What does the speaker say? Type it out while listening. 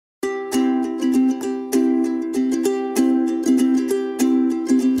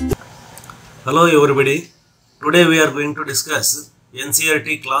Hello everybody. Today we are going to discuss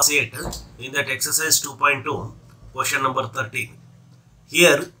NCERT class 8 in that exercise 2.2 question number 13.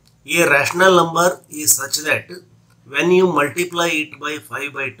 Here a rational number is such that when you multiply it by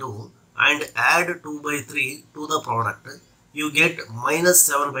 5 by 2 and add 2 by 3 to the product, you get minus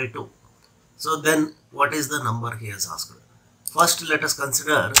 7 by 2. So then what is the number he has asked? First let us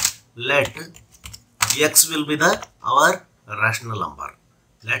consider, let x will be our rational number.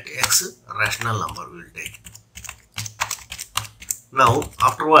 Let x rational number we will take. Now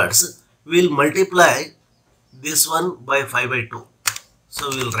afterwards we will multiply this one by 5 by 2.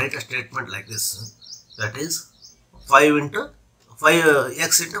 So we will write a statement like this, that is 5 into 5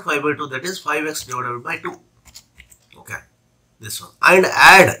 x into 5 by 2, that is 5x divided by 2. Okay, this one, and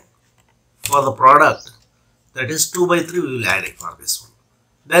add for the product, that is 2 by 3 we will add it for this one.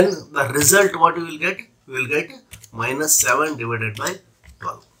 Then the result what we will get? We will get minus 7 divided by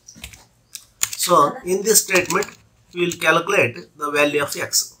 12. So in this statement we will calculate the value of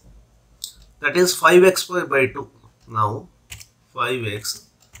x, that is 5x by 2. Now 5x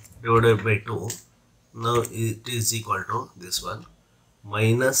divided by 2, now it is equal to this one,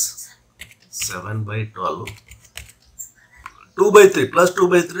 minus 7 by 12. 2 by 3 plus 2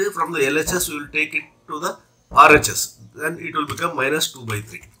 by 3 from the LHS we will take it to the RHS, then it will become minus 2 by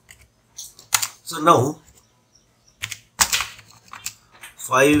 3. So now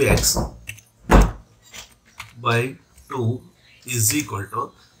 5x by 2 is equal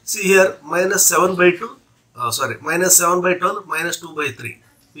to, see here, minus 7 by 2, minus 7 by 12 minus 2 by 3,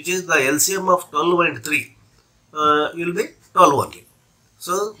 which is the LCM of 12 and 3 will be 12 only.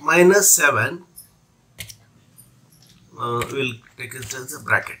 So minus 7 will take it as a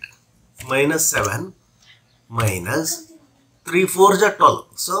bracket, minus 7 minus 3 4s are 12,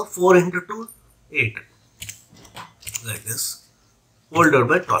 so 4 into 2 8, like this, whole divided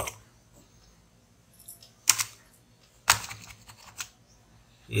by 12.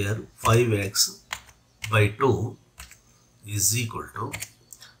 Here 5x by 2 is equal to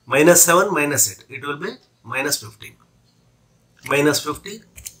minus 7 minus 8, it will be minus 15, minus 50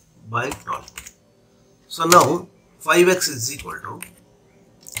 by 12. So now 5x is equal to,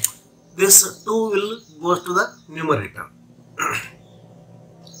 this 2 will go to the numerator.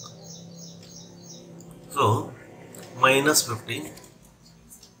 So minus 15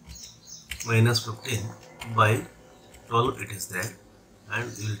 by 12 it is there, and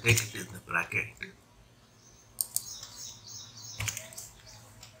we will take it in the bracket.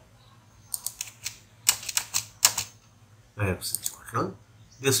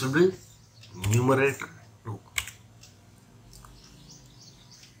 This will be numerator 2.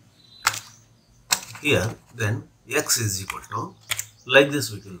 Here then x is equal to, like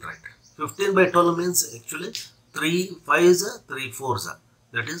this we can write, 15 by 12 means actually 3 5s 3 4s,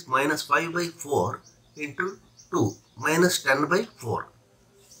 that is minus 5 by 4 into 2, minus 10 by 4,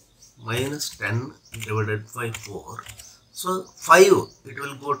 minus 10 divided by 4. So 5 it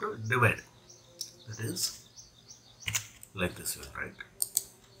will go to divide, that is like this we will write.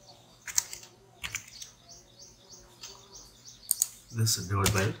 This is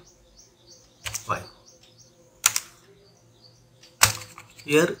divided by 5.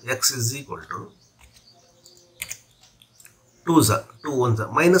 Here x is equal to 2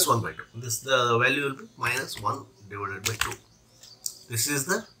 1s, minus 1 by 2. This the value will be minus 1 divided by 2. This is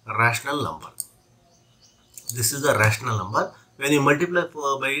the rational number. This is the rational number. When you multiply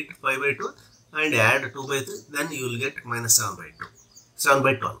 4 by 8, 5 by 2 and add 2 by 3, then you will get minus 7 by 2, 7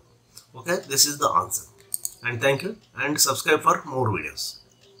 by 12. Okay, this is the answer. And thank you, and subscribe for more videos.